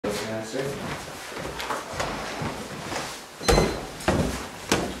Toastmaster.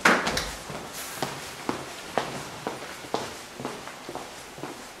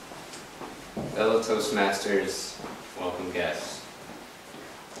 Fellow Toastmasters, welcome guests.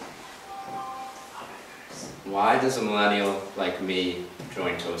 Why does a millennial like me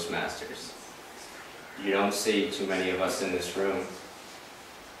join Toastmasters? You don't see too many of us in this room.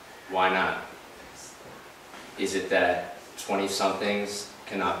 Why not? Is it that 20-somethings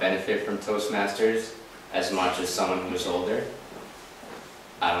cannot benefit from Toastmasters as much as someone who is older?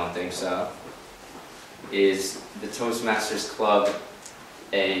 I don't think so. Is the Toastmasters Club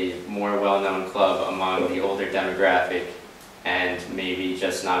a more well-known club among the older demographic and maybe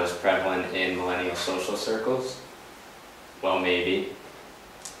just not as prevalent in millennial social circles? Well, maybe.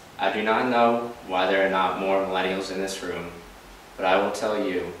 I do not know why there are not more millennials in this room, but I will tell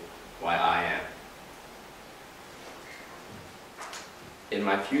you why I am. In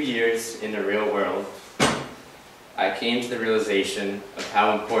my few years in the real world, I came to the realization of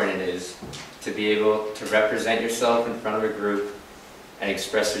how important it is to be able to represent yourself in front of a group and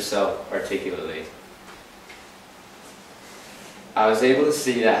express yourself articulately. I was able to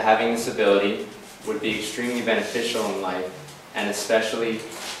see that having this ability would be extremely beneficial in life, and especially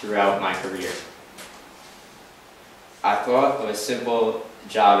throughout my career. I thought of a simple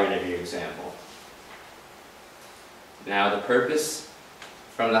job interview example. Now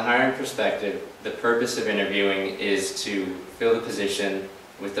from the hiring perspective, the purpose of interviewing is to fill the position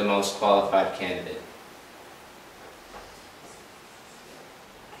with the most qualified candidate.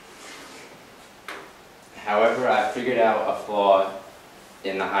 However, I figured out a flaw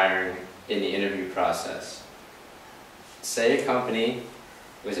in the interview process. Say a company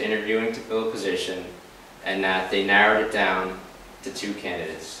was interviewing to fill a position and that they narrowed it down to two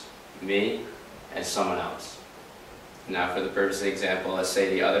candidates, me and someone else. Now, for the purpose of the example, let's say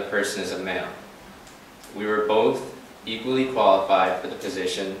the other person is a male. We were both equally qualified for the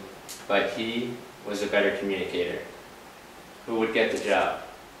position, but he was a better communicator. Who would get the job?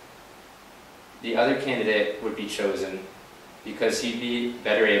 The other candidate would be chosen because he'd be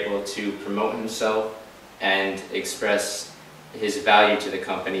better able to promote himself and express his value to the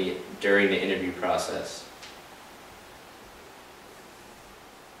company during the interview process.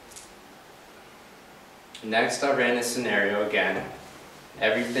 Next, I ran this scenario again.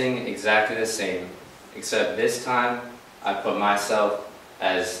 Everything exactly the same, except this time I put myself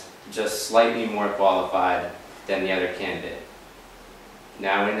as just slightly more qualified than the other candidate.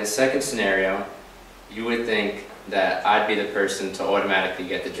 Now, in the second scenario, you would think that I'd be the person to automatically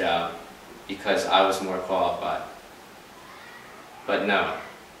get the job because I was more qualified. But no,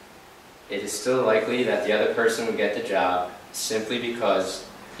 it is still likely that the other person would get the job simply because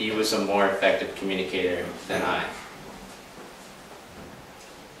he was a more effective communicator than I.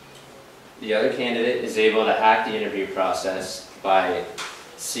 The other candidate is able to hack the interview process by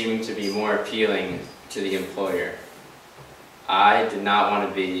seeming to be more appealing to the employer. I did not want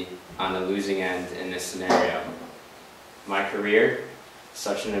to be on the losing end in this scenario. My career,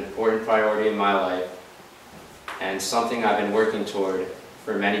 such an important priority in my life, and something I've been working toward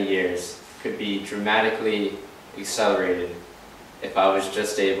for many years, could be dramatically accelerated if I was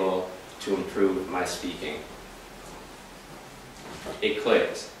just able to improve my speaking. It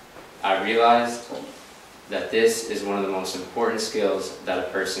clicked. I realized that this is one of the most important skills that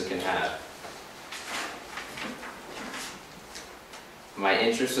a person can have. My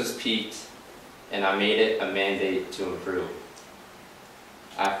interest was piqued, and I made it a mandate to improve.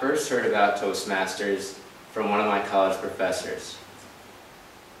 I first heard about Toastmasters from one of my college professors.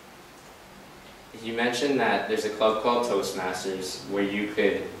 He mentioned that there's a club called Toastmasters where you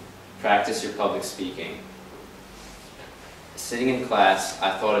could practice your public speaking. Sitting in class,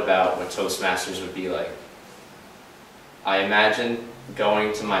 I thought about what Toastmasters would be like. I imagined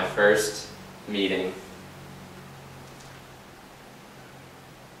going to my first meeting,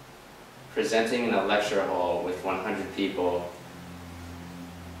 presenting in a lecture hall with 100 people,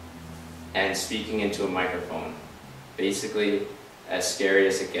 and speaking into a microphone. Basically, as scary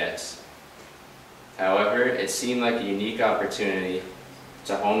as it gets. However, it seemed like a unique opportunity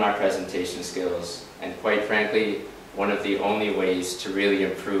to hone my presentation skills, and quite frankly, one of the only ways to really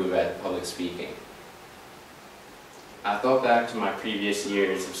improve at public speaking. I thought back to my previous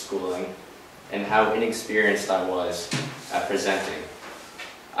years of schooling and how inexperienced I was at presenting.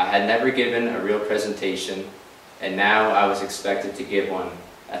 I had never given a real presentation, and now I was expected to give one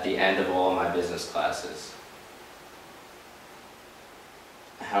at the end of all my business classes.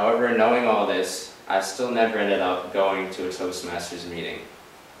 However, knowing all this, I still never ended up going to a Toastmasters meeting.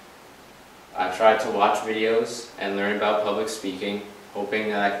 I tried to watch videos and learn about public speaking hoping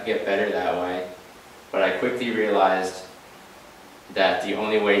that I could get better that way, but I quickly realized that the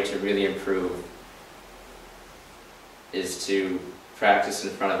only way to really improve is to practice in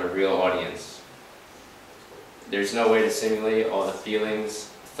front of a real audience. There's no way to simulate all the feelings,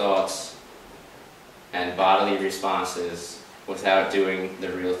 thoughts, and bodily responses without doing the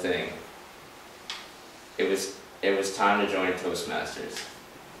real thing. It was time to join Toastmasters.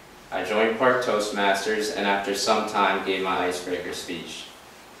 I joined ParkToastmasters and after some time gave my icebreaker speech.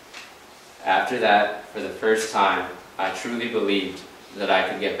 After that, for the first time, I truly believed that I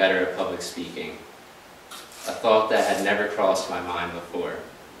could get better at public speaking, a thought that had never crossed my mind before.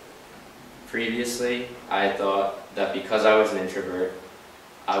 Previously, I had thought that because I was an introvert,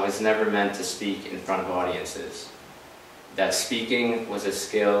 I was never meant to speak in front of audiences, that speaking was a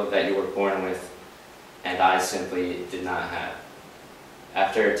skill that you were born with and I simply did not have.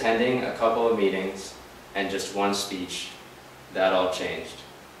 After attending a couple of meetings and just one speech, that all changed.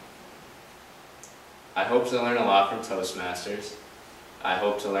 I hope to learn a lot from Toastmasters. I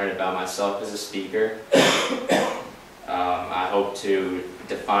hope to learn about myself as a speaker. I hope to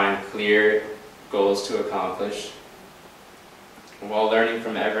define clear goals to accomplish. While learning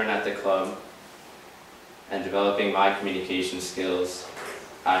from everyone at the club and developing my communication skills,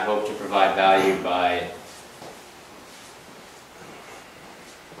 I hope to provide value by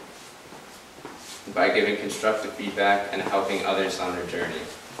giving constructive feedback and helping others on their journey.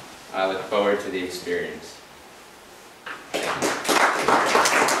 I look forward to the experience.